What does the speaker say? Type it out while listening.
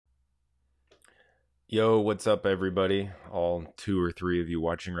Yo, what's up, everybody? All two or three of you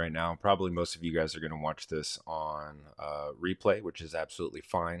watching right now. Probably most of you guys are going to watch this on replay, which is absolutely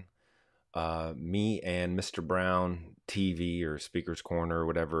fine. Me and Mr. Brown TV or Speaker's Corner or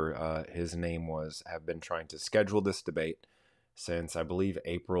whatever his name was have been trying to schedule this debate since I believe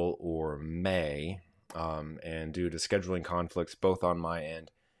April or May. And due to scheduling conflicts both on my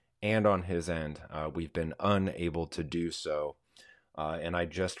end and on his end, we've been unable to do so. And I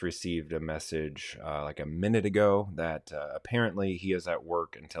just received a message like a minute ago that apparently he is at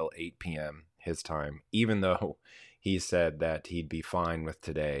work until 8 p.m. his time, even though he said that he'd be fine with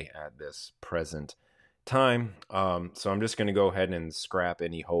today at this present time. So I'm just going to go ahead and scrap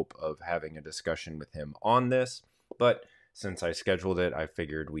any hope of having a discussion with him on this. But since I scheduled it, I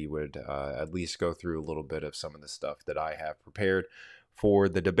figured we would at least go through a little bit of some of the stuff that I have prepared for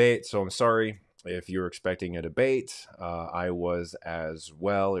the debate. So I'm sorry if you're expecting a debate. I was as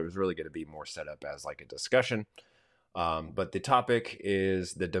well. It was really going to be more set up as like a discussion. But the topic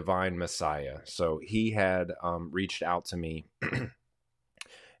is the divine Messiah. So he had reached out to me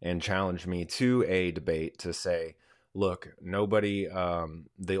and challenged me to a debate to say, look, nobody,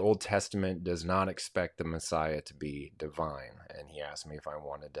 the Old Testament does not expect the Messiah to be divine. And he asked me if I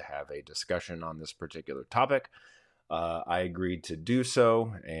wanted to have a discussion on this particular topic. I agreed to do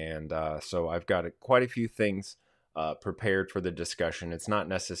so, and so I've got quite a few things prepared for the discussion. It's not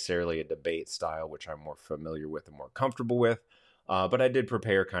necessarily a debate style, which I'm more familiar with and more comfortable with, but I did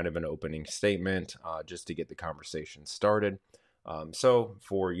prepare kind of an opening statement just to get the conversation started. So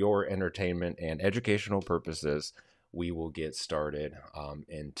for your entertainment and educational purposes, we will get started.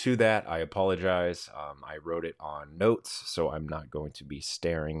 And to that, I apologize. I wrote it on notes, so I'm not going to be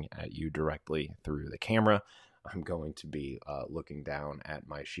staring at you directly through the camera. I'm going to be looking down at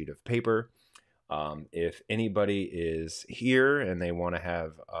my sheet of paper. If anybody is here and they want to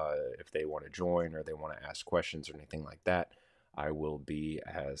have, if they want to join or they want to ask questions or anything like that, I will be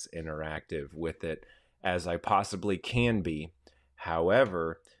as interactive with it as I possibly can be.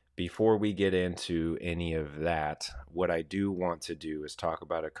 However, before we get into any of that, what I do want to do is talk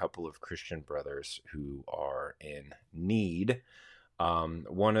about a couple of Christian brothers who are in need.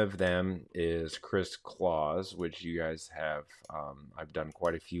 One of them is Chris Claus, which you guys have. I've done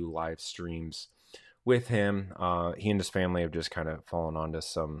quite a few live streams with him. He and his family have just kind of fallen onto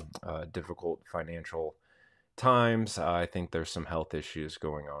some difficult financial times. I think there's some health issues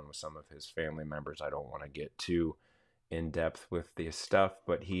going on with some of his family members. I don't want to get too in depth with this stuff,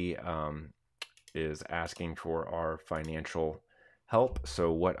 but he is asking for our financial help.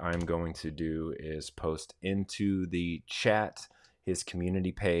 So what I'm going to do is post into the chat his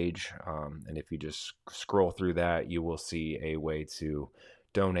community page, and if you just scroll through that, you will see a way to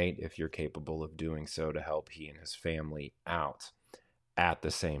donate if you're capable of doing so to help he and his family out. At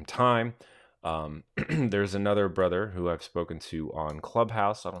the same time, there's another brother who I've spoken to on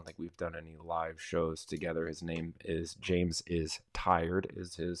Clubhouse. I don't think we've done any live shows together. His name is James is Tired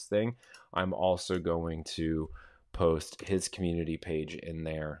is his thing. I'm also going to post his community page in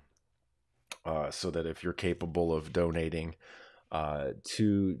there so that if you're capable of donating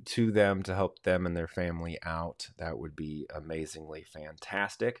to them to help them and their family out, that would be amazingly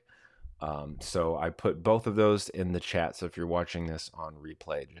fantastic. So I put both of those in the chat. So if you're watching this on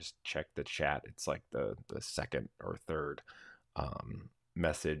replay, just check the chat. It's like the second or third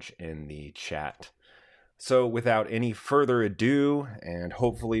message in the chat. So without any further ado, and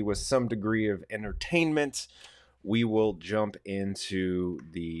hopefully with some degree of entertainment, we will jump into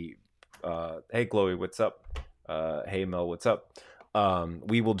the hey Chloe, what's up? Hey Mel, what's up?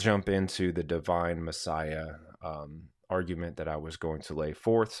 We will jump into the divine Messiah argument that I was going to lay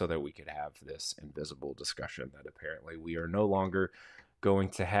forth so that we could have this invisible discussion that apparently we are no longer going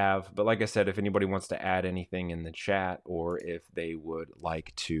to have. But like I said, if anybody wants to add anything in the chat or if they would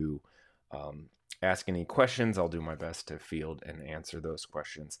like to ask any questions, I'll do my best to field and answer those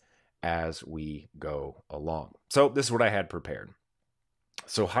questions as we go along. So this is what I had prepared.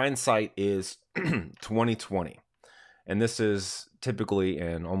 So hindsight is 2020. And this is typically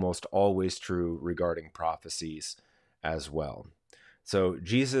and almost always true regarding prophecies as well. So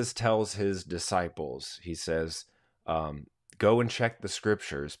Jesus tells his disciples, he says, go and check the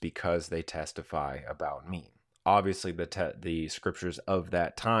scriptures because they testify about me. Obviously, the scriptures of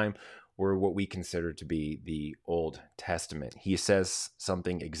that time were what we consider to be the Old Testament. He says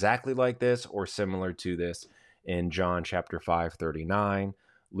something exactly like this or similar to this in John chapter 5:39,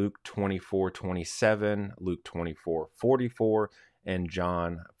 Luke 24:27, Luke 24:44, and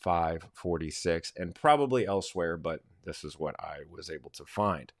John 5:46, and probably elsewhere, but this is what I was able to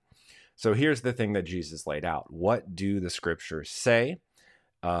find. So here's the thing that Jesus laid out. What do the scriptures say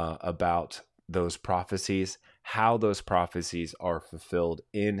about those prophecies, how those prophecies are fulfilled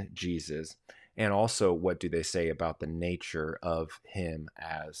in Jesus, and also what do they say about the nature of him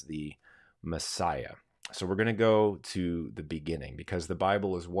as the Messiah. So we're going to go to the beginning because the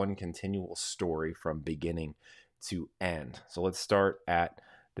Bible is one continual story from beginning to end. So let's start at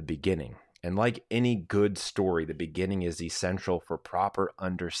the beginning. And like any good story, the beginning is essential for proper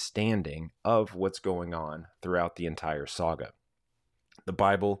understanding of what's going on throughout the entire saga. The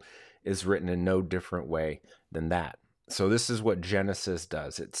Bible is written in no different way than that. So this is what Genesis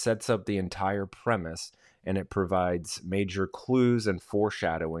does. It sets up the entire premise and it provides major clues and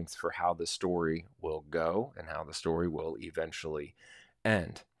foreshadowings for how the story will go and how the story will eventually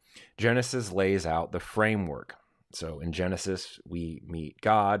end. Genesis lays out the framework. So in Genesis, we meet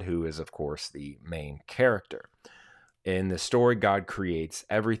God, who is, of course, the main character. In the story, God creates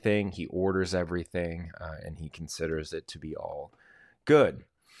everything, he orders everything, and he considers it to be all good.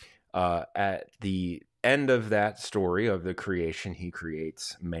 At the end of that story of the creation, he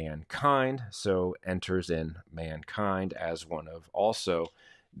creates mankind, so enters in mankind as one of also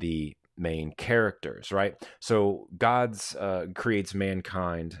the main characters, right? So God's creates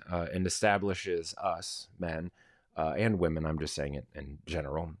mankind and establishes us, men and women, I'm just saying it in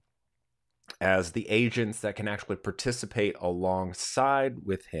general, as the agents that can actually participate alongside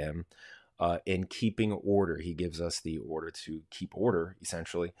with him in keeping order. He gives us the order to keep order,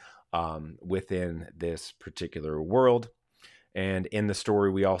 essentially, within this particular world. And in the story,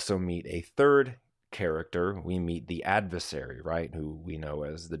 we also meet a third character. We meet the adversary, right? Who we know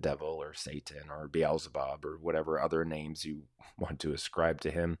as the devil or Satan or Beelzebub or whatever other names you want to ascribe to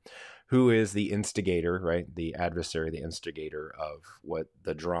him, who is the instigator, right? The adversary, the instigator of what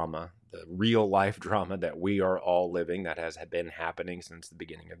the drama, the real life drama that we are all living, that has been happening since the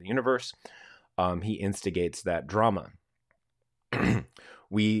beginning of the universe. He instigates that drama.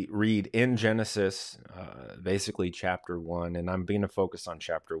 We read in Genesis, basically chapter 1, and I'm going to focus on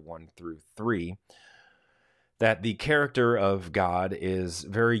chapter 1 through 3, that the character of God is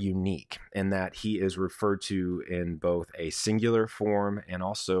very unique in that he is referred to in both a singular form and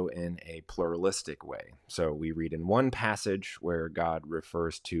also in a pluralistic way. So we read in one passage where God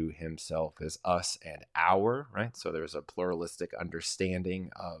refers to himself as us and our, right? So there's a pluralistic understanding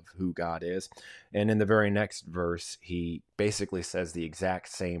of who God is. And in the very next verse, he basically says the exact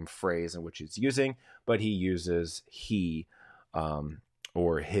same phrase in which he's using, but he uses he,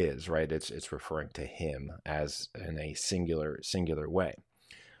 or his, right? It's referring to him as in a singular way.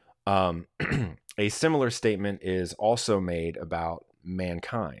 A similar statement is also made about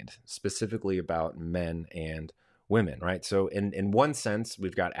mankind, specifically about men and women, right? So in one sense,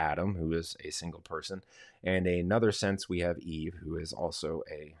 we've got Adam, who is a single person, and in another sense, we have Eve, who is also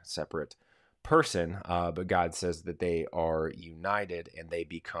a separate person, but God says that they are united and they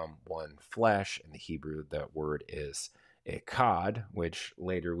become one flesh. In the Hebrew, that word is echad, which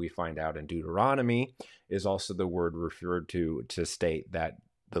later we find out in Deuteronomy is also the word referred to state that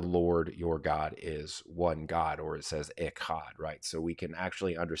the Lord your God is one God, or it says echad, right? So we can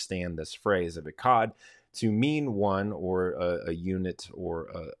actually understand this phrase of echad to mean one, or a unit, or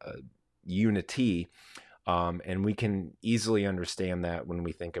a unity. And we can easily understand that when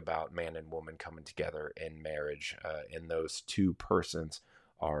we think about man and woman coming together in marriage, and those two persons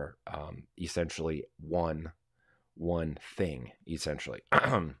are essentially one thing, essentially.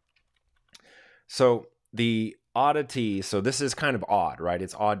 So the oddity, so this is kind of odd, right?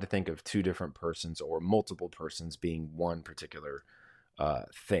 It's odd to think of two different persons or multiple persons being one particular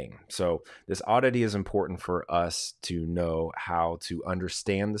thing. So this oddity is important for us to know how to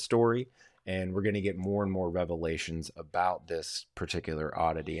understand the story, and we're going to get more and more revelations about this particular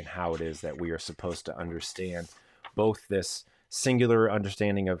oddity and how it is that we are supposed to understand both this singular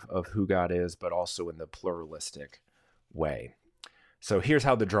understanding of who God is, but also in the pluralistic way. So here's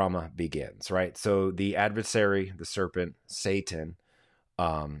how the drama begins, right? So the adversary, the serpent, Satan,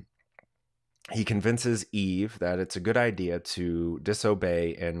 he convinces Eve that it's a good idea to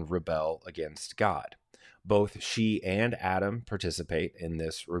disobey and rebel against God. Both she and Adam participate in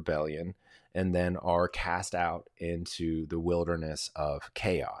this rebellion and then are cast out into the wilderness of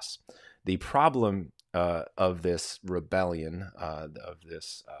chaos. The problem of this rebellion, of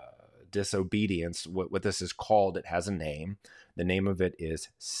this disobedience, what this is called, it has a name. The name of it is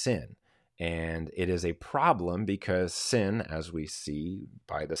sin. And it is a problem because sin, as we see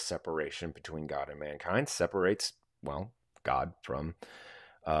by the separation between God and mankind, separates, well, God from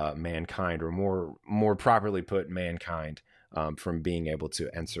mankind, or more properly put, mankind from being able to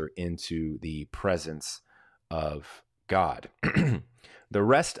enter into the presence of God. The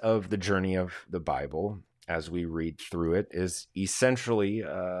rest of the journey of the Bible, as we read through it, is essentially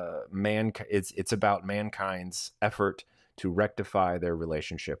it's about mankind's effort to rectify their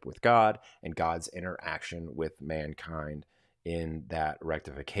relationship with God and God's interaction with mankind in that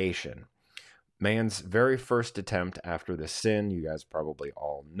rectification. Man's very first attempt after the sin, you guys probably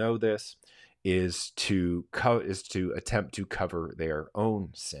all know this, is to attempt to cover their own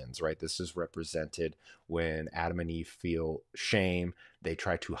sins, right? This is represented when Adam and Eve feel shame. They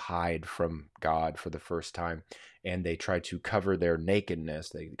try to hide from God for the first time, and they try to cover their nakedness.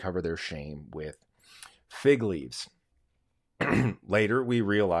 They cover their shame with fig leaves. Later, we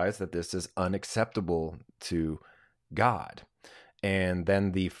realize that this is unacceptable to God. And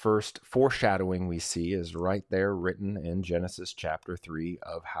then the first foreshadowing we see is right there written in Genesis chapter 3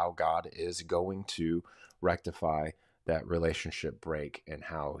 of how God is going to rectify that relationship break and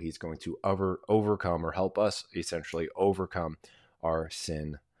how he's going to overcome or help us essentially overcome our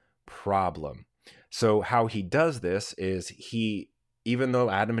sin problem. So how he does this is even though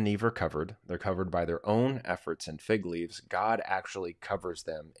Adam and Eve are covered, they're covered by their own efforts and fig leaves, God actually covers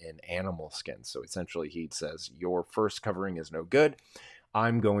them in animal skins. So essentially he says, your first covering is no good.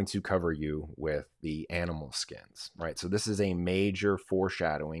 I'm going to cover you with the animal skins, right? So this is a major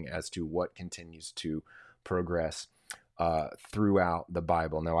foreshadowing as to what continues to progress throughout the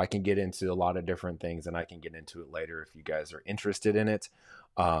Bible. Now, I can get into a lot of different things, and I can get into it later if you guys are interested in it.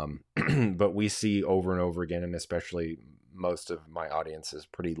 But we see over and over again, and especially most of my audience is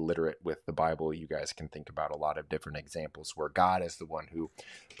pretty literate with the Bible. You guys can think about a lot of different examples where God is the one who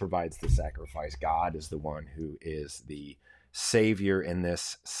provides the sacrifice. God is the one who is the Savior in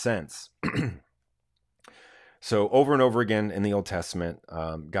this sense. So over and over again in the Old Testament,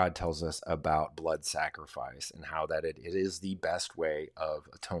 God tells us about blood sacrifice and how that it is the best way of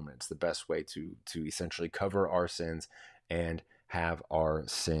atonement. It's the best way to essentially cover our sins and have our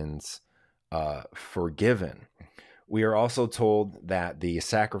sins forgiven. We are also told that the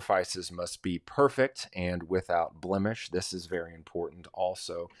sacrifices must be perfect and without blemish. This is very important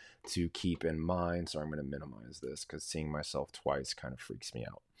also to keep in mind. So I'm going to minimize this because seeing myself twice kind of freaks me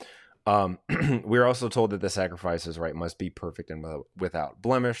out. We're also told that the sacrifices, right, must be perfect and without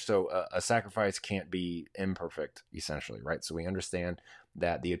blemish. So a sacrifice can't be imperfect, essentially, right? So we understand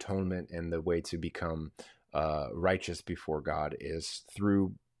that the atonement and the way to become righteous before God is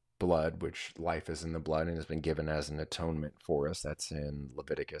through blood, which life is in the blood and has been given as an atonement for us. That's in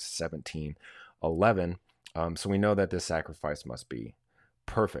Leviticus 17:11. So we know that this sacrifice must be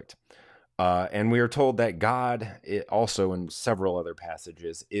perfect. And we are told that God, also in several other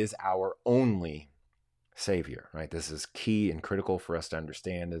passages, is our only Savior, right? This is key and critical for us to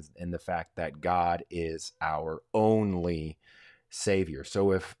understand, is in the fact that God is our only Savior.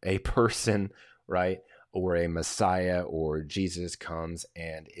 So if a person, right, or a Messiah or Jesus comes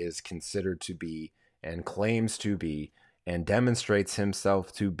and is considered to be and claims to be and demonstrates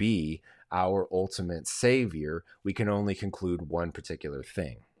himself to be our ultimate Savior, we can only conclude one particular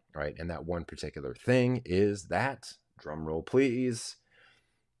thing. Right, and that one particular thing is that, drum roll please,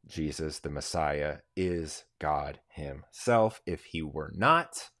 Jesus the Messiah is God himself. If he were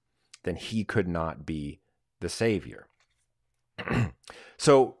not, then he could not be the Savior.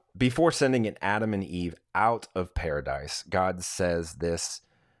 So before sending an Adam and Eve out of paradise, God says this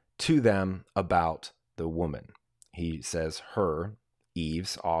to them about the woman. He says her,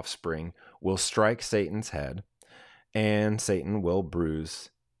 Eve's offspring, will strike Satan's head, and Satan will bruise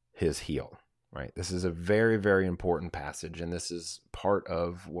his heel, right? This is a very, very important passage, and this is part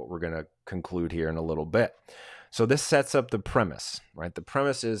of what we're going to conclude here in a little bit. So this sets up the premise, right? The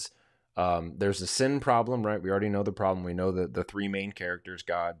premise is there's a sin problem, right? We already know the problem. We know the three main characters,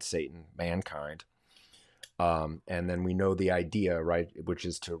 God, Satan, mankind. And then we know the idea, right, which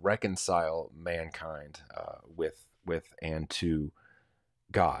is to reconcile mankind with and to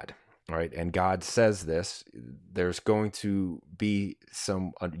God. Right, and God says this, there's going to be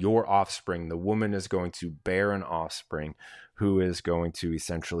your offspring, the woman is going to bear an offspring who is going to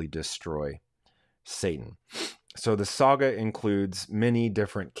essentially destroy Satan. So the saga includes many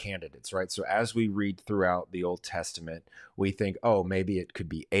different candidates, right? So as we read throughout the Old Testament, we think, oh, maybe it could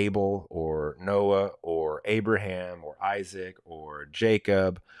be Abel or Noah or Abraham or Isaac or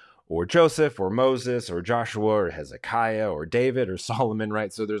Jacob or Joseph or Moses or Joshua or Hezekiah or David or Solomon,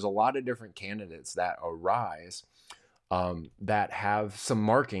 right? So there's a lot of different candidates that arise that have some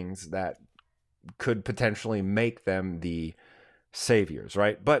markings that could potentially make them the saviors,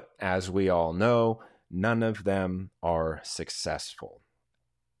 right? But as we all know, none of them are successful.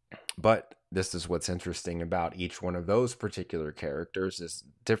 But this is what's interesting about each one of those particular characters, is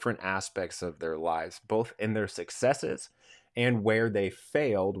different aspects of their lives, both in their successes and where they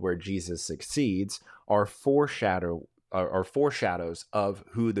failed, where Jesus succeeds, are foreshadows of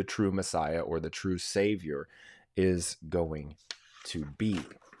who the true Messiah or the true Savior is going to be.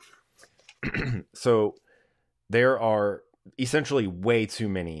 So there are essentially way too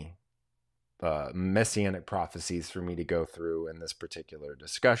many messianic prophecies for me to go through in this particular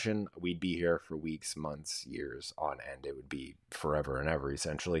discussion. We'd be here for weeks, months, years on end. It would be forever and ever,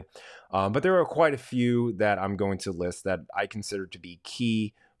 essentially. But there are quite a few that I'm going to list that I consider to be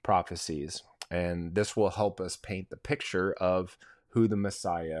key prophecies. And this will help us paint the picture of who the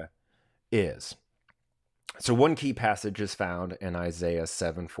Messiah is. So one key passage is found in Isaiah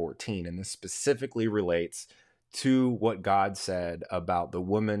 7:14, and this specifically relates to what God said about the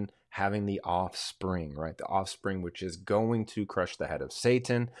woman having the offspring, right? The offspring which is going to crush the head of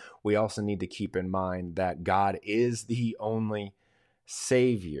Satan. We also need to keep in mind that God is the only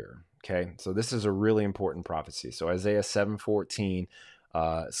Savior, okay? So this is a really important prophecy. So Isaiah 7:14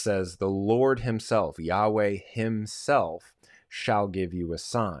 says, "The Lord himself, Yahweh himself, shall give you a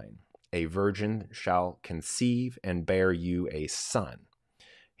sign. A virgin shall conceive and bear you a son.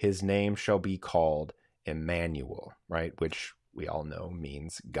 His name shall be called Emmanuel," right? Which we all know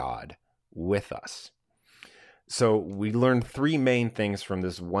means God with us. So we learned three main things from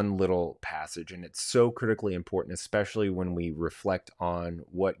this one little passage, and it's so critically important, especially when we reflect on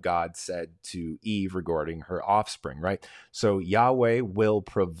what God said to Eve regarding her offspring, right? So Yahweh will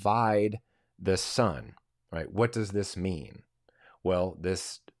provide the son, right? What does this mean? Well,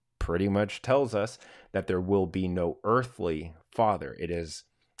 this pretty much tells us that there will be no earthly father. It is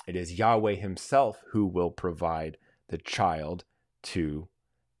Yahweh himself who will provide the child to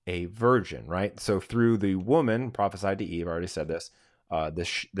a virgin, right? So through the woman prophesied to Eve, I already said this,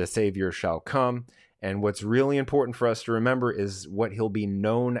 the Savior shall come. And what's really important for us to remember is what he'll be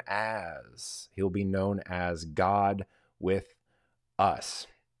known as. He'll be known as God with us.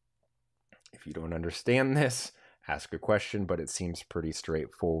 If you don't understand this, ask a question, but it seems pretty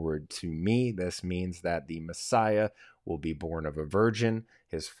straightforward to me. This means that the Messiah will be born of a virgin.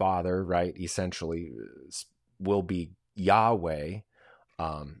 His father, right, essentially will be Yahweh.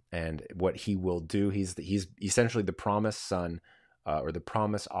 And what he will do, he's essentially the promised son or the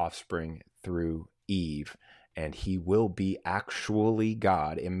promised offspring through Eve. And he will be actually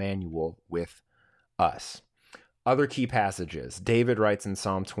God, Emmanuel, with us. Other key passages. David writes in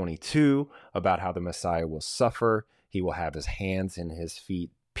Psalm 22 about how the Messiah will suffer. He will have his hands and his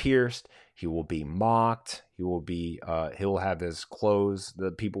feet pierced. He will be mocked. He'll have his clothes.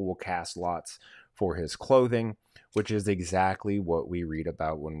 The people will cast lots for his clothing, which is exactly what we read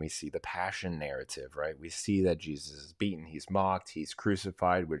about when we see the Passion narrative, right? We see that Jesus is beaten, he's mocked, he's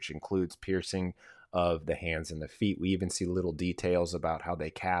crucified, which includes piercing of the hands and the feet. We even see little details about how they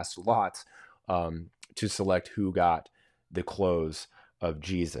cast lots to select who got the clothes of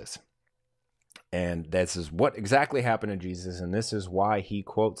Jesus. And this is what exactly happened to Jesus, and this is why he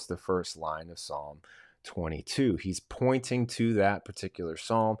quotes the first line of Psalm 22. He's pointing to that particular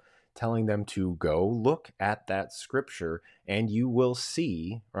psalm, telling them to go look at that scripture, and you will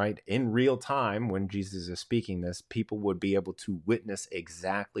see, right, in real time when Jesus is speaking this, people would be able to witness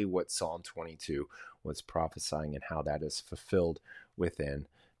exactly what Psalm 22 was prophesying and how that is fulfilled within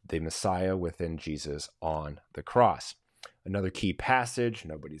the Messiah, within Jesus on the cross. Another key passage,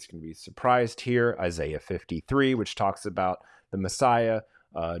 nobody's going to be surprised here, Isaiah 53, which talks about the Messiah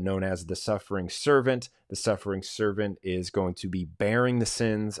known as the suffering servant. The suffering servant is going to be bearing the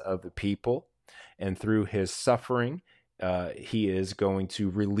sins of the people, and through his suffering, he is going to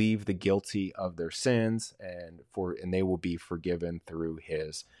relieve the guilty of their sins, and they will be forgiven through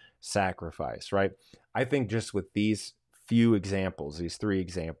his sacrifice, right? I think just with these few examples, these three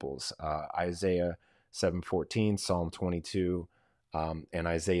examples, Isaiah 7:14, Psalm 22, and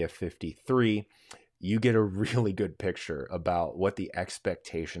Isaiah 53, you get a really good picture about what the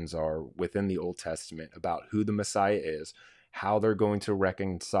expectations are within the Old Testament about who the Messiah is, how they're going to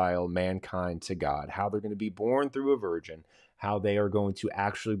reconcile mankind to God, how they're going to be born through a virgin, how they are going to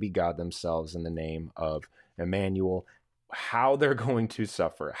actually be God themselves in the name of Emmanuel, how they're going to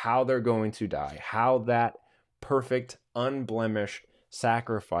suffer, how they're going to die, how that perfect, unblemished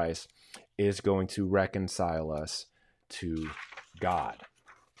sacrifice is going to reconcile us to God.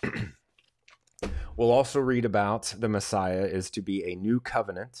 We'll also read about the Messiah is to be a new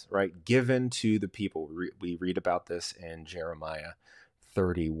covenant, right, given to the people. We read about this in Jeremiah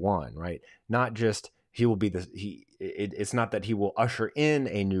 31, right? Not just he will be it's not that he will usher in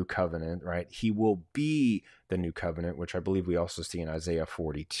a new covenant, right? He will be the new covenant, which I believe we also see in Isaiah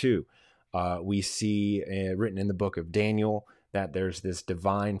 42. We see written in the book of Daniel that there's this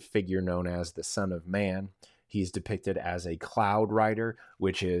divine figure known as the Son of Man. He's depicted as a cloud rider,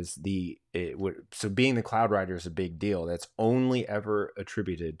 which is so being the cloud rider is a big deal. That's only ever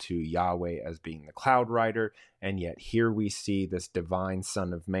attributed to Yahweh as being the cloud rider. And yet here we see this divine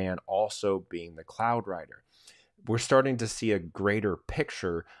Son of Man also being the cloud rider. We're starting to see a greater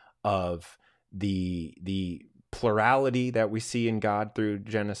picture of the plurality that we see in God through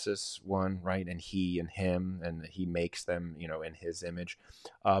Genesis 1, right? And he and him, and he makes them, in his image.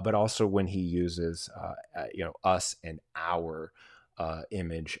 But also when he uses, us and our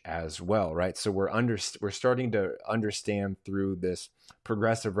image as well, right? So we're starting to understand through this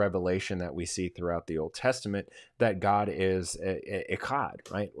progressive revelation that we see throughout the Old Testament that God is echad,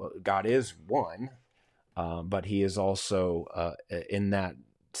 right? Well, God is one, but he is also in that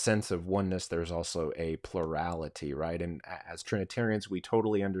sense of oneness, there's also a plurality, right? And as Trinitarians, we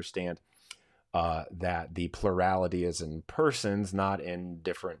totally understand that the plurality is in persons, not in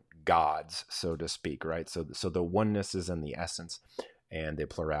different gods, so to speak, right? So the oneness is in the essence, and the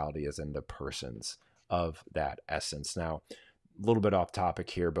plurality is in the persons of that essence. Now, a little bit off topic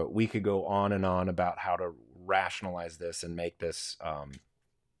here, but we could go on and on about how to rationalize this and make this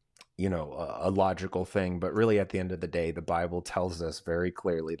a logical thing, but really at the end of the day, the Bible tells us very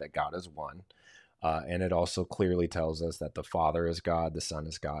clearly that God is one. And it also clearly tells us that the Father is God, the Son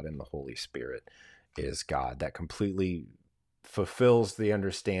is God, and the Holy Spirit is God. That completely fulfills the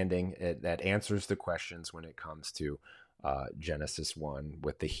understanding that answers the questions when it comes to Genesis 1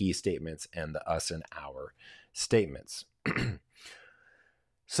 with the he statements and the us and our statements.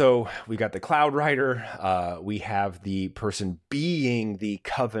 So we got the cloud rider. We have the person being the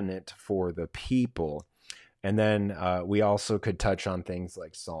covenant for the people. And then we also could touch on things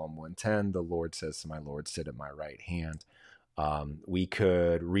like Psalm 110. The Lord says to my Lord, sit at my right hand. We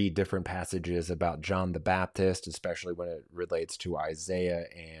could read different passages about John the Baptist, especially when it relates to Isaiah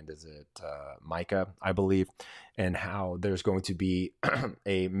and is it Micah, I believe, and how there's going to be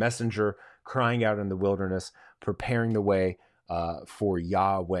a messenger crying out in the wilderness, preparing the way for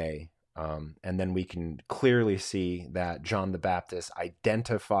Yahweh. And then we can clearly see that John the Baptist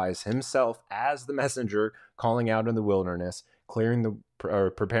identifies himself as the messenger calling out in the wilderness, preparing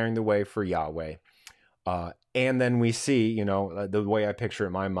the way for Yahweh. And then we see, the way I picture it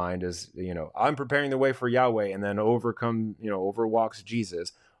in my mind is, I'm preparing the way for Yahweh, and then overwalks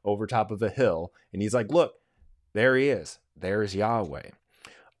Jesus over top of a hill. And he's like, look, there he is. There's Yahweh.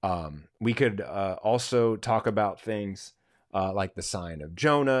 We could also talk about things like the sign of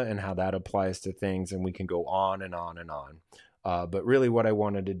Jonah and how that applies to things, and we can go on and on and on. But really what I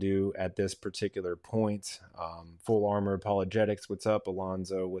wanted to do at this particular point, Full Armor Apologetics, what's up?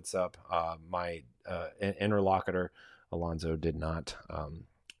 Alonzo, what's up? My interlocutor, Alonzo, did not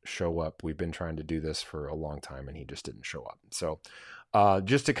show up. We've been trying to do this for a long time, and he just didn't show up. So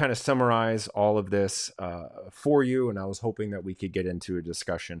just to kind of summarize all of this for you, and I was hoping that we could get into a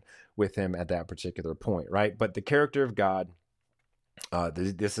discussion with him at that particular point, right? But the character of God,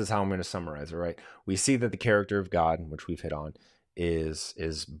 this is how I'm going to summarize it, right? We see that the character of God, which we've hit on,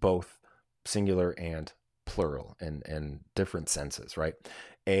 is both singular and plural in different senses, right?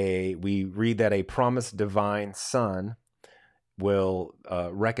 We read that a promised divine Son will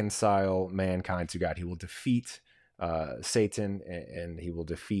reconcile mankind to God. He will defeat Satan, and he will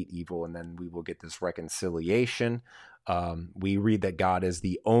defeat evil, and then we will get this reconciliation. We read that God is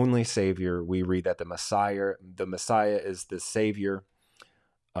the only Savior. We read that the Messiah is the Savior.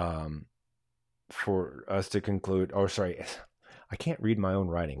 For us to conclude, I can't read my own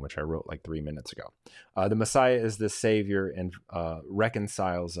writing, which I wrote like 3 minutes ago. The Messiah is the Savior and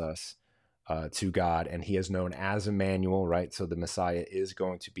reconciles us to God, and he is known as Emmanuel, right? So the Messiah is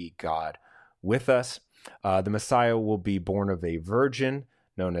going to be God with us. The Messiah will be born of a virgin,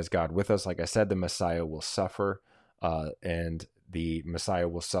 known as God with us. Like I said, the Messiah will suffer, and the Messiah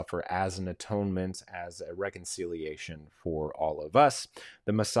will suffer as an atonement, as a reconciliation for all of us.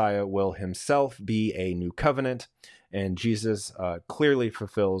 The Messiah will himself be a new covenant, and Jesus clearly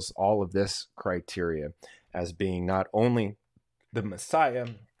fulfills all of this criteria as being not only the Messiah,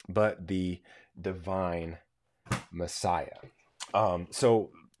 but the divine Messiah.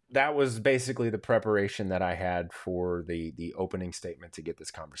 So that was basically the preparation that I had for the opening statement to get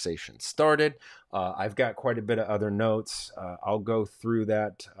this conversation started. I've got quite a bit of other notes. I'll go through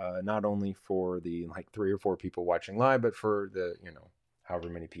that not only for the 3 or 4 people watching live, but for the however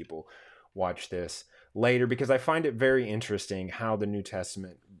many people watch this later, because I find it very interesting how the New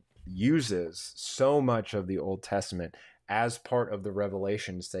Testament uses so much of the Old Testament as part of the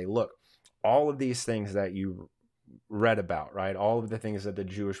revelation to say, look, all of these things that you read about, right? All of the things that the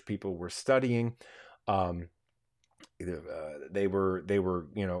Jewish people were studying, they were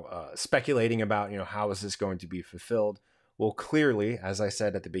speculating about, how is this going to be fulfilled? Well, clearly, as I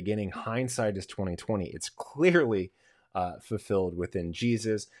said at the beginning, hindsight is 2020. It's clearly fulfilled within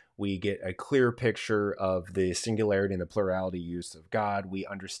Jesus. We get a clear picture of the singularity and the plurality use of God. We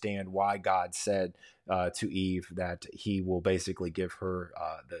understand why God said to Eve that he will basically give her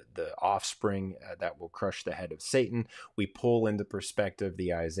the offspring that will crush the head of Satan. We pull into perspective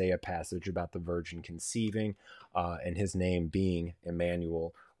the Isaiah passage about the virgin conceiving and his name being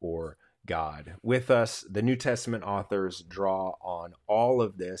Emmanuel, or God with us. The New Testament authors draw on all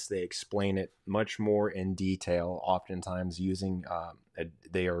of this. They explain it much more in detail, oftentimes using,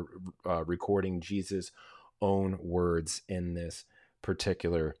 they are recording Jesus' own words in this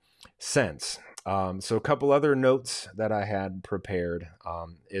particular sense. So a couple other notes that I had prepared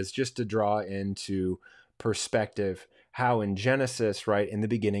is just to draw into perspective how in Genesis, right, in the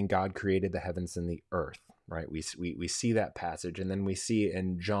beginning, God created the heavens and the earth. Right, we see that passage, and then we see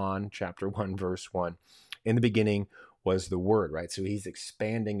in John chapter 1, verse 1, in the beginning was the Word, right? So he's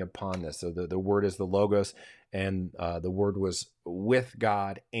expanding upon this. So the Word is the Logos, and the Word was with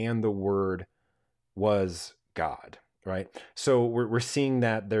God, and the Word was God, right? So we're seeing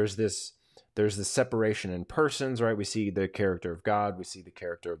that there's this separation in persons, right? We see the character of God, we see the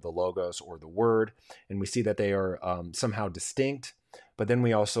character of the Logos or the Word, and we see that they are somehow distinct. But then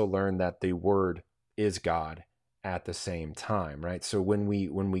we also learn that the Word is God at the same time, right? So when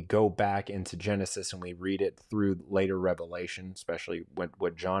we go back into Genesis and we read it through later Revelation, especially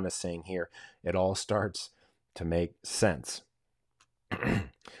what John is saying here, it all starts to make sense.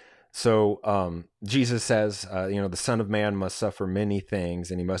 So Jesus says, the Son of Man must suffer many things,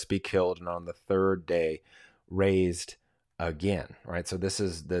 and he must be killed, and on the third day raised again, right? So this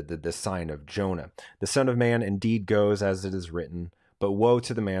is the sign of Jonah. The Son of Man indeed goes as it is written, but woe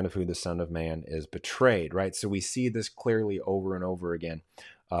to the man of whom the Son of Man is betrayed, right? So we see this clearly over and over again,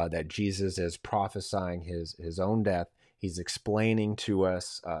 that Jesus is prophesying his own death. He's explaining to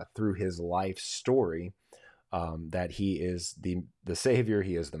us through his life story that he is the Savior,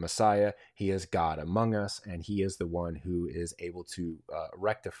 he is the Messiah, he is God among us, and he is the one who is able to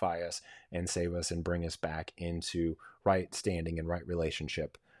rectify us and save us and bring us back into right standing and right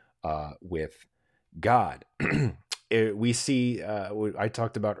relationship with God. We see, I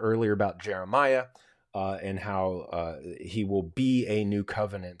talked about earlier about Jeremiah and how he will be a new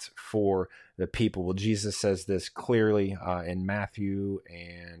covenant for the people. Well, Jesus says this clearly in Matthew,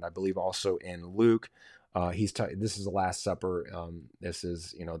 and I believe also in Luke. This is the Last Supper. This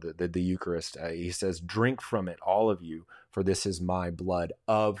is, the Eucharist. He says, "Drink from it, all of you, for this is my blood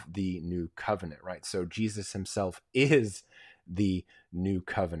of the new covenant." Right. So Jesus himself is the new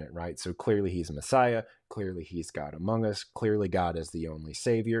covenant, right? So clearly he's Messiah. Clearly he's God among us. Clearly God is the only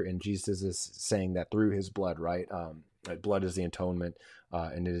Savior. And Jesus is saying that through his blood, right? Blood is the atonement,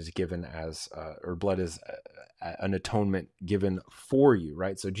 and it is given as, or blood is an atonement given for you,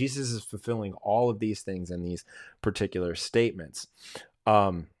 right? So Jesus is fulfilling all of these things in these particular statements.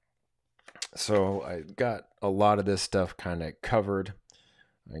 So I got a lot of this stuff kind of covered.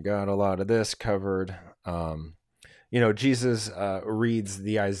 Jesus reads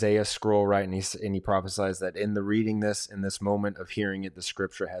the Isaiah scroll, right? And he prophesies that in the reading this, in this moment of hearing it, the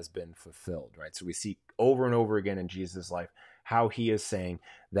scripture has been fulfilled, right? So we see over and over again in Jesus' life how he is saying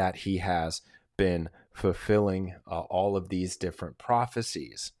that he has been fulfilling all of these different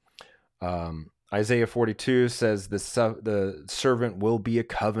prophecies. Isaiah 42 says the servant will be a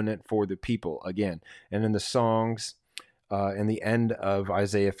covenant for the people again. And in the songs, in the end of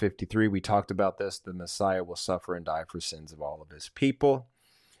Isaiah 53, we talked about this. The Messiah will suffer and die for sins of all of his people.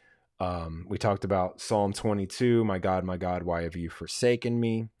 We talked about Psalm 22, my God, why have you forsaken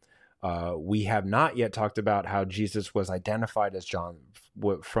me? We have not yet talked about how Jesus was identified as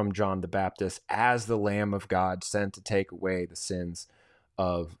from John the Baptist as the Lamb of God sent to take away the sins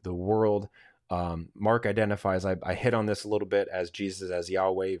of the world. Mark identifies, I hit on this a little bit, as Jesus as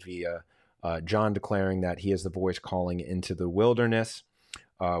Yahweh via John declaring that he is the voice calling into the wilderness.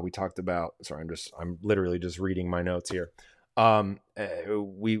 We talked about, sorry, I'm literally just reading my notes here.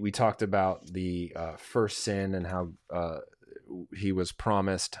 We talked about the first sin and how he was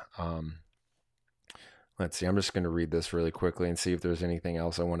promised. Let's see, I'm just going to read this really quickly and see if there's anything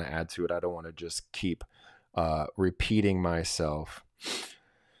else I want to add to it. I don't want to just keep repeating myself.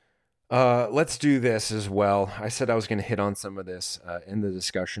 Let's do this as well. I said I was going to hit on some of this in the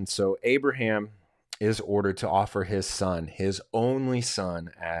discussion. So Abraham is ordered to offer his son, his only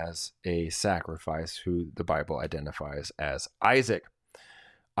son, as a sacrifice, who the Bible identifies as Isaac.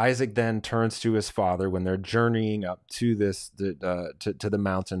 Isaac then turns to his father when they're journeying up to the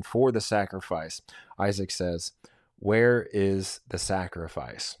mountain for the sacrifice. Isaac says, where is the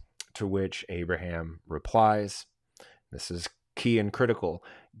sacrifice? To which Abraham replies, this is key and critical,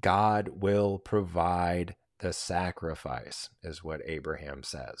 God will provide the sacrifice, is what Abraham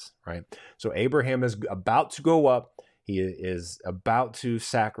says, right? So Abraham is about to go up. He is about to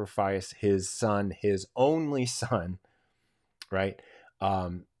sacrifice his son, his only son, right?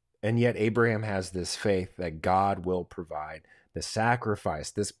 And yet Abraham has this faith that God will provide the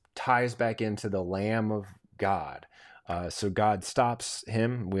sacrifice. This ties back into the Lamb of God. So God stops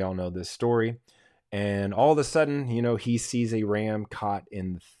him. We all know this story. And all of a sudden, he sees a ram caught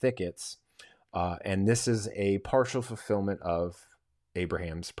in the thickets. And this is a partial fulfillment of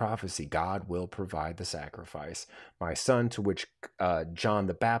Abraham's prophecy. God will provide the sacrifice, my son, to which John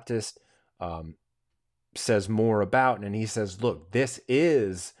the Baptist says more about. And he says, look, this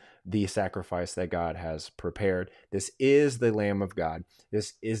is the sacrifice that God has prepared. This is the Lamb of God.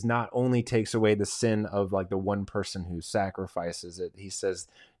 This is not only takes away the sin of like the one person who sacrifices it. He says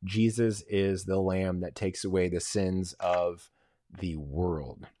Jesus is the Lamb that takes away the sins of the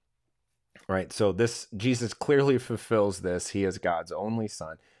world. Right. So this Jesus clearly fulfills this. He is God's only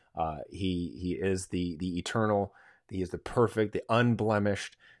son. He is the eternal. He is the perfect, the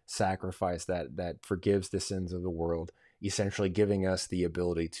unblemished sacrifice that forgives the sins of the world, essentially giving us the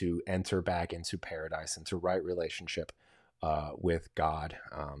ability to enter back into paradise, into right relationship with God.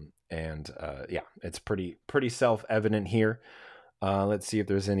 It's pretty self-evident here. Let's see if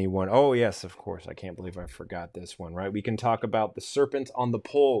there's anyone. Oh, yes, of course. I can't believe I forgot this one, right? We can talk about the serpent on the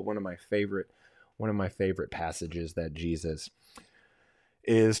pole, one of my favorite passages that Jesus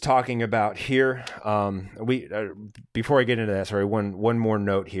is talking about here. Before I get into that, sorry, one more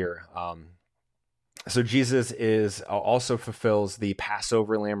note here. So Jesus is also fulfills the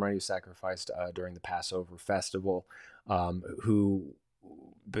Passover lamb, right, who sacrificed during the Passover festival, who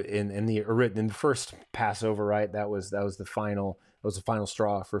in the first Passover, right, that was the final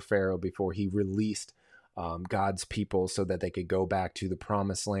straw for Pharaoh before he released God's people so that they could go back to the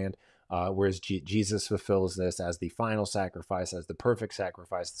promised land. Whereas Jesus fulfills this as the final sacrifice, as the perfect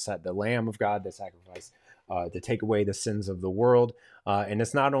sacrifice, the Lamb of God, the sacrifice to take away the sins of the world. And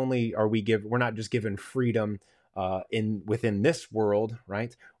it's not only we're not just given freedom within this world,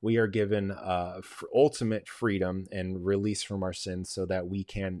 right? We are given ultimate freedom and release from our sins so that we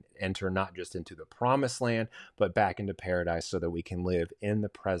can enter not just into the promised land, but back into paradise so that we can live in the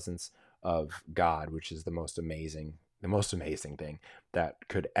presence of God, which is the most amazing thing that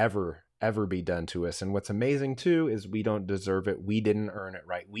could ever be done to us. And what's amazing too is we don't deserve it. We didn't earn it,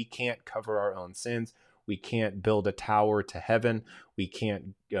 right? We can't cover our own sins. We can't build a tower to heaven. We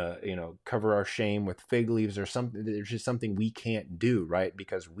can't, cover our shame with fig leaves or something. There's just something we can't do, right?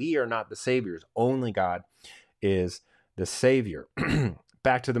 Because we are not the saviors. Only God is the savior.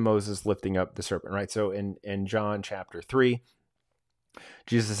 Back to the Moses lifting up the serpent, right? So in John chapter 3,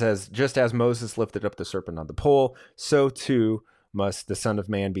 Jesus says, just as Moses lifted up the serpent on the pole, so too must the Son of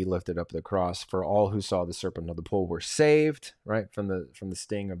Man be lifted up the cross. For all who saw the serpent on the pole were saved, right, from the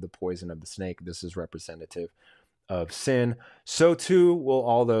sting of the poison of the snake. This is representative of sin. So too will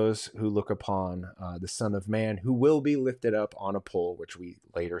all those who look upon the Son of Man, who will be lifted up on a pole, which we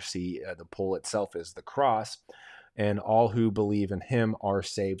later see the pole itself is the cross. And all who believe in him are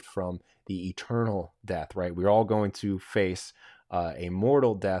saved from the eternal death, right? We're all going to face a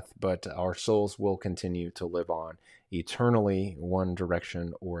mortal death, but our souls will continue to live on eternally, one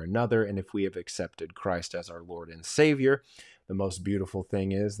direction or another. And if we have accepted Christ as our Lord and Savior, the most beautiful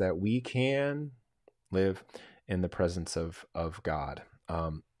thing is that we can live in the presence of God.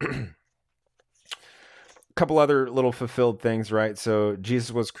 A couple other little fulfilled things, right? So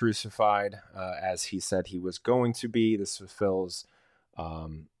Jesus was crucified as he said he was going to be. This fulfills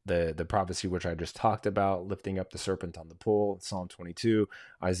the prophecy which I just talked about, lifting up the serpent on the pole, Psalm 22,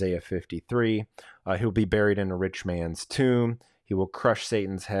 Isaiah 53. He'll be buried in a rich man's tomb. He will crush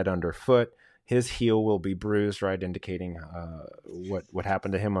Satan's head underfoot. His heel will be bruised, right, indicating what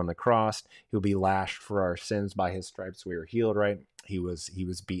happened to him on the cross. He'll be lashed for our sins. By his stripes we are healed, right? He was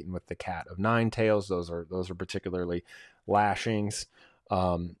beaten with the cat of nine tails. Those are particularly lashings.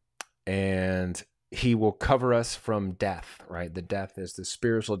 And he will cover us from death, right? The death is the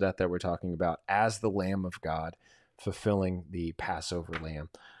spiritual death that we're talking about as the Lamb of God, fulfilling the Passover lamb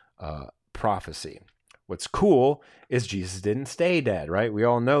prophecy. What's cool is Jesus didn't stay dead, right? We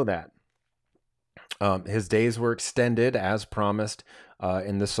all know that. His days were extended as promised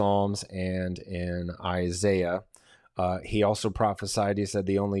in the Psalms and in Isaiah. He also prophesied, he said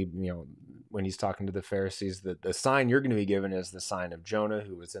when he's talking to the Pharisees, that the sign you're going to be given is the sign of Jonah,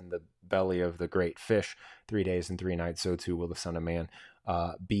 who was in the belly of the great fish 3 days and 3 nights. So too will the Son of Man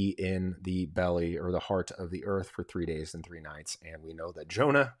be in the belly or the heart of the earth for 3 days and 3 nights. And we know that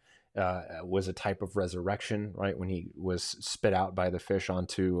Jonah was a type of resurrection, right? When he was spit out by the fish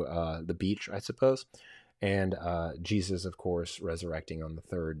onto the beach, I suppose. And Jesus, of course, resurrecting on the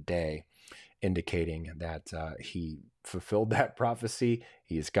third day, indicating that he fulfilled that prophecy.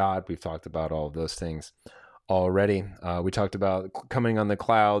 He is God. We've talked about all of those things already. We talked about coming on the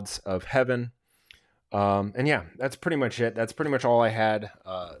clouds of heaven. And yeah, that's pretty much it. That's pretty much all I had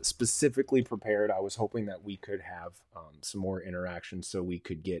specifically prepared. I was hoping that we could have some more interaction so we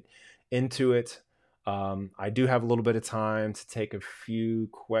could get into it. I do have a little bit of time to take a few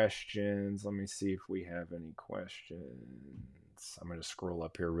questions. Let me see if we have any questions. I'm going to scroll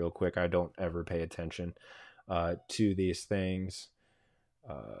up here real quick. I don't ever pay attention to these things.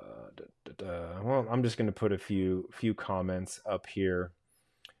 Well, I'm just going to put a few comments up here.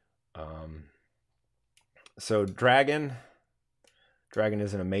 So Dragon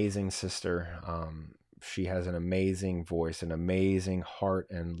is an amazing sister. She has an amazing voice, an amazing heart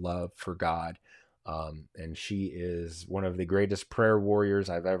and love for God. And she is one of the greatest prayer warriors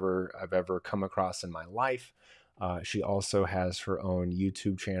I've ever come across in my life. She also has her own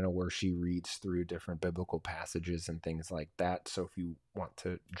YouTube channel where she reads through different biblical passages and things like that. So if you want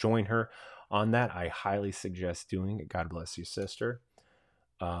to join her on that, I highly suggest doing it. God bless you, sister.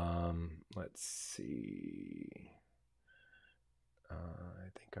 Let's see. I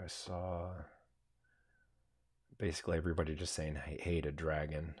think I saw basically everybody just saying hey to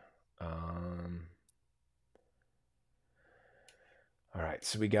Dragon. All right,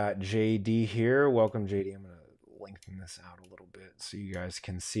 so we got JD here. Welcome, JD. I'm going to lengthen this out a little bit so you guys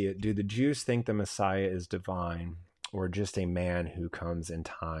can see it. Do the Jews think the Messiah is divine or just a man who comes in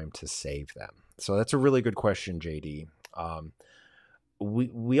time to save them? So that's a really good question, JD.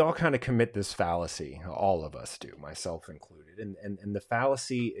 We all kind of commit this fallacy. All of us do, myself included. And the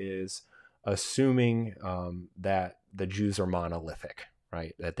fallacy is assuming that the Jews are monolithic,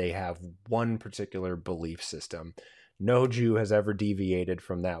 right? That they have one particular belief system. No Jew has ever deviated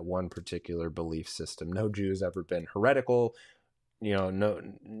from that one particular belief system. No Jew has ever been heretical,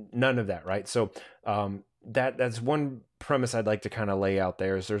 none of that, right? So that's one premise I'd like to kind of lay out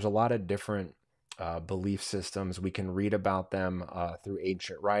there is there's a lot of different belief systems. We can read about them through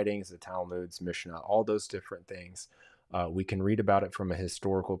ancient writings, the Talmuds, Mishnah, all those different things. We can read about it from a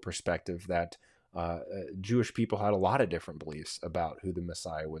historical perspective that Jewish people had a lot of different beliefs about who the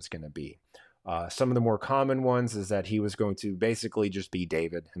Messiah was going to be. Some of the more common ones is that he was going to basically just be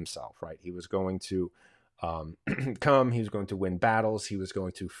David himself, right? He was going to come, he was going to win battles, he was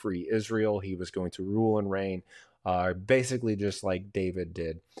going to free Israel, he was going to rule and reign, basically just like David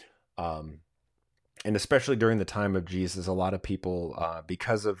did. And especially during the time of Jesus, a lot of people,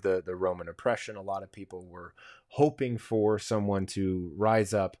 because of the Roman oppression, a lot of people were hoping for someone to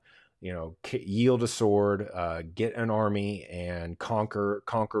rise up, yield a sword, get an army, and conquer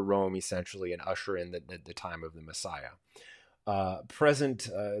Rome, essentially, and usher in the time of the Messiah.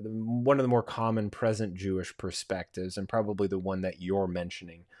 One of the more common present Jewish perspectives, and probably the one that you're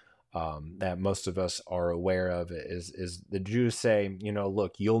mentioning, that most of us are aware of, is the Jews say,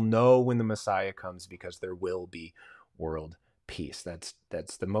 look, you'll know when the Messiah comes because there will be world peace. That's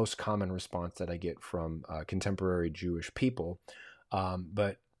the most common response that I get from contemporary Jewish people.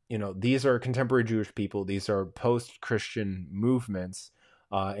 But these are contemporary Jewish people. These are post-Christian movements,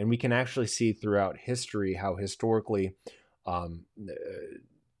 and we can actually see throughout history how historically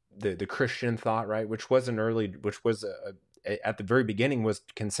the Christian thought, right, which was at the very beginning was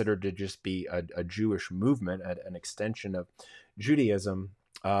considered to just be a Jewish movement, an extension of Judaism,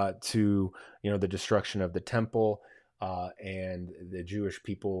 to the destruction of the temple and the Jewish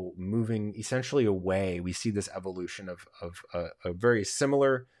people moving essentially away. We see this evolution of a very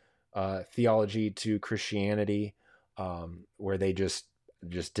similar theology to Christianity, where they just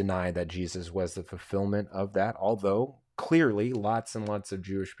deny that Jesus was the fulfillment of that, although clearly lots and lots of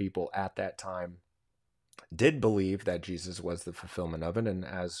Jewish people at that time did believe that Jesus was the fulfillment of it. And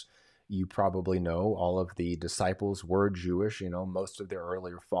as you probably know, all of the disciples were Jewish. Most of their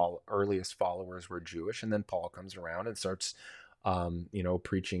earliest followers were Jewish. And then Paul comes around and starts,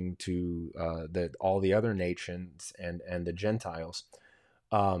 preaching to all the other nations and the Gentiles.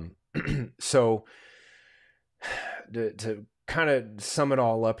 So to kind of sum it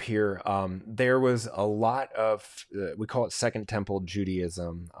all up here, there was a lot of, we call it Second Temple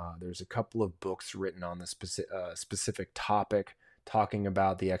Judaism. There's a couple of books written on the specific topic, talking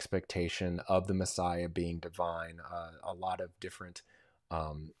about the expectation of the Messiah being divine, a lot of different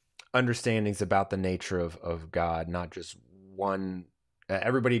understandings about the nature of God, not just one.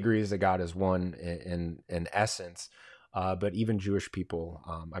 Everybody agrees that God is one in essence, but even Jewish people.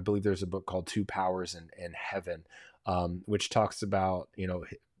 I believe there's a book called Two Powers in Heaven, which talks about,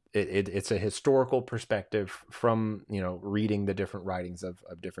 it's a historical perspective from, reading the different writings of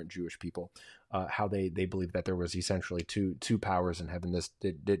different Jewish people, how they believe that there was essentially two powers in heaven, this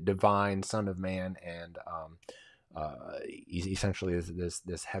divine Son of Man, and essentially is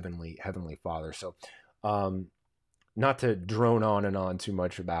this heavenly Father. So, not to drone on and on too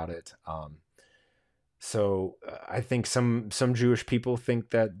much about it. So I think some Jewish people think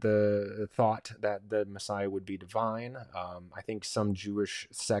that the thought that the Messiah would be divine. I think some Jewish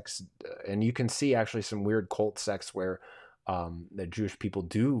sects, and you can see actually some weird cult sects where the Jewish people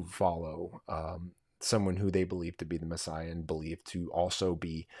do follow someone who they believe to be the Messiah and believe to also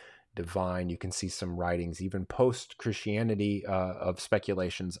be divine. You can see some writings, even post Christianity, of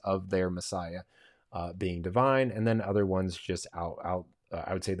speculations of their Messiah being divine, and then other ones just out.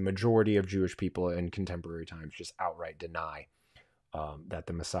 I would say the majority of Jewish people in contemporary times just outright deny that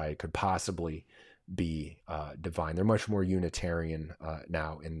the Messiah could possibly be divine. They're much more Unitarian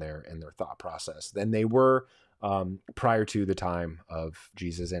now in their thought process than they were prior to the time of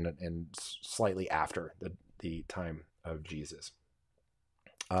Jesus, and slightly after the time of Jesus.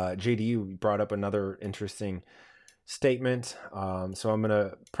 JD, you brought up another interesting statement. So I'm going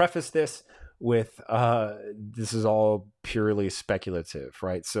to preface this with this is all purely speculative,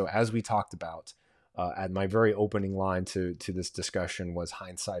 right? So as we talked about, at my very opening line to this discussion was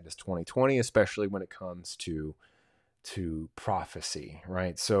hindsight is 2020, especially when it comes to prophecy,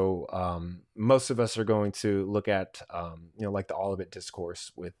 right? So most of us are going to look at like the Olivet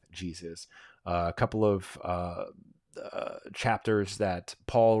Discourse with Jesus, a couple of chapters that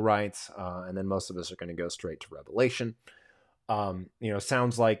Paul writes, and then most of us are going to go straight to Revelation.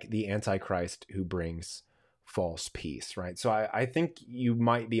 Sounds like the Antichrist who brings false peace, right? So I think you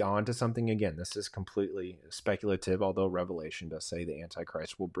might be onto something. Again, this is completely speculative, although Revelation does say the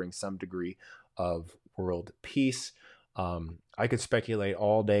Antichrist will bring some degree of world peace. I could speculate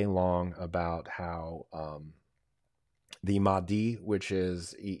all day long about how the Mahdi, which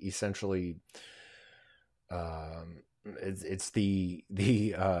is essentially it's the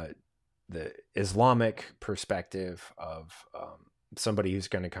Islamic perspective of somebody who's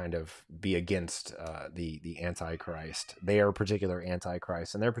going to kind of be against the Antichrist. They are a particular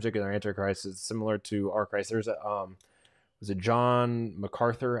Antichrist, and their particular Antichrist is similar to our Christ. There's a was it John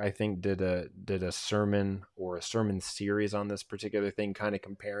MacArthur, I think, did a sermon or a sermon series on this particular thing, kind of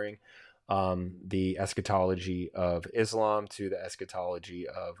comparing the eschatology of Islam to the eschatology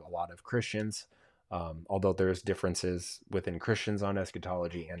of a lot of Christians. Although there's differences within Christians on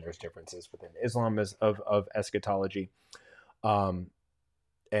eschatology, and there's differences within Islam of eschatology.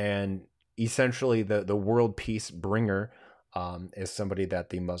 And essentially the world peace bringer is somebody that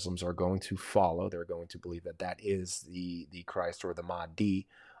the Muslims are going to follow. They're going to believe that is the Christ or the Mahdi.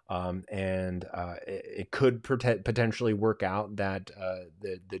 And it could potentially work out that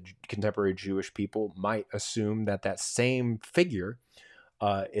the contemporary Jewish people might assume that same figure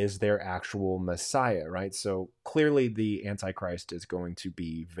is their actual Messiah, right? So clearly the Antichrist is going to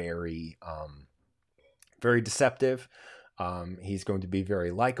be very, very deceptive. He's going to be very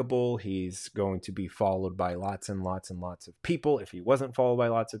likable. He's going to be followed by lots and lots and lots of people. If he wasn't followed by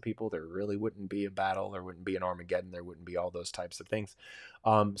lots of people, there really wouldn't be a battle. There wouldn't be an Armageddon. There wouldn't be all those types of things.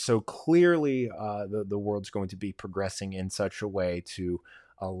 So clearly the world's going to be progressing in such a way to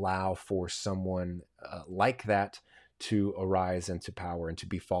allow for someone like that to arise into power and to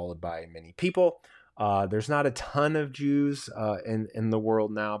be followed by many people. There's not a ton of Jews in the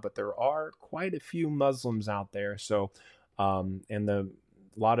world now, but there are quite a few Muslims out there. So, and a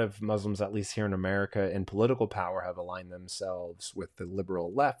lot of Muslims, at least here in America, in political power, have aligned themselves with the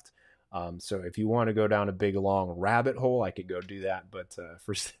liberal left. So if you want to go down a big long rabbit hole, I could go do that. But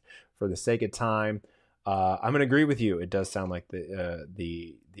for the sake of time, I'm going to agree with you. It does sound like it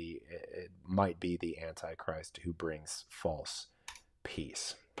might be the Antichrist who brings false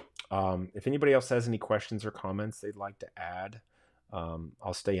peace. If anybody else has any questions or comments they'd like to add,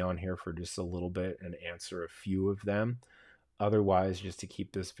 I'll stay on here for just a little bit and answer a few of them. Otherwise, just to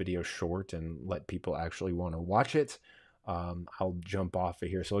keep this video short and let people actually want to watch it, I'll jump off of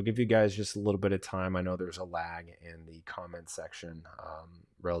here. So I'll give you guys just a little bit of time. I know there's a lag in the comment section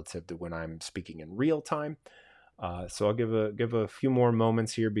relative to when I'm speaking in real time. So I'll give a few more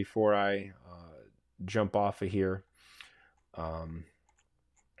moments here before I jump off of here.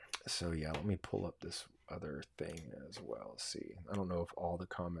 So yeah, let me pull up this other thing as well. Let's see. I don't know if all the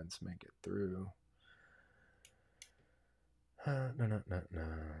comments make it through. No.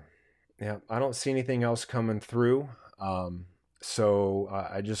 Yeah, I don't see anything else coming through.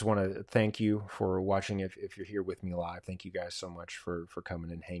 I just want to thank you for watching. If you're here with me live, thank you guys so much for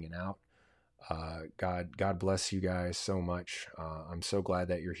coming and hanging out. God bless you guys so much. I'm so glad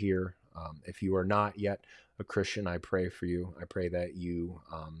that you're here. If you are not yet a Christian, I pray for you. I pray that you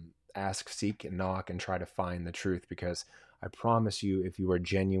ask, seek, and knock, and try to find the truth, because I promise you, if you are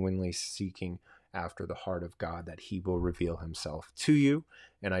genuinely seeking after the heart of God, that He will reveal Himself to you.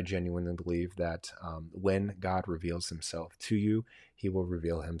 And I genuinely believe that when God reveals Himself to you, He will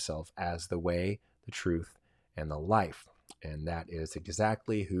reveal Himself as the way, the truth, and the life. And that is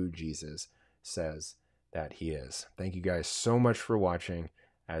exactly who Jesus says that He is. Thank you guys so much for watching.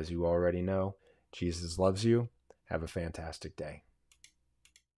 As you already know, Jesus loves you. Have a fantastic day.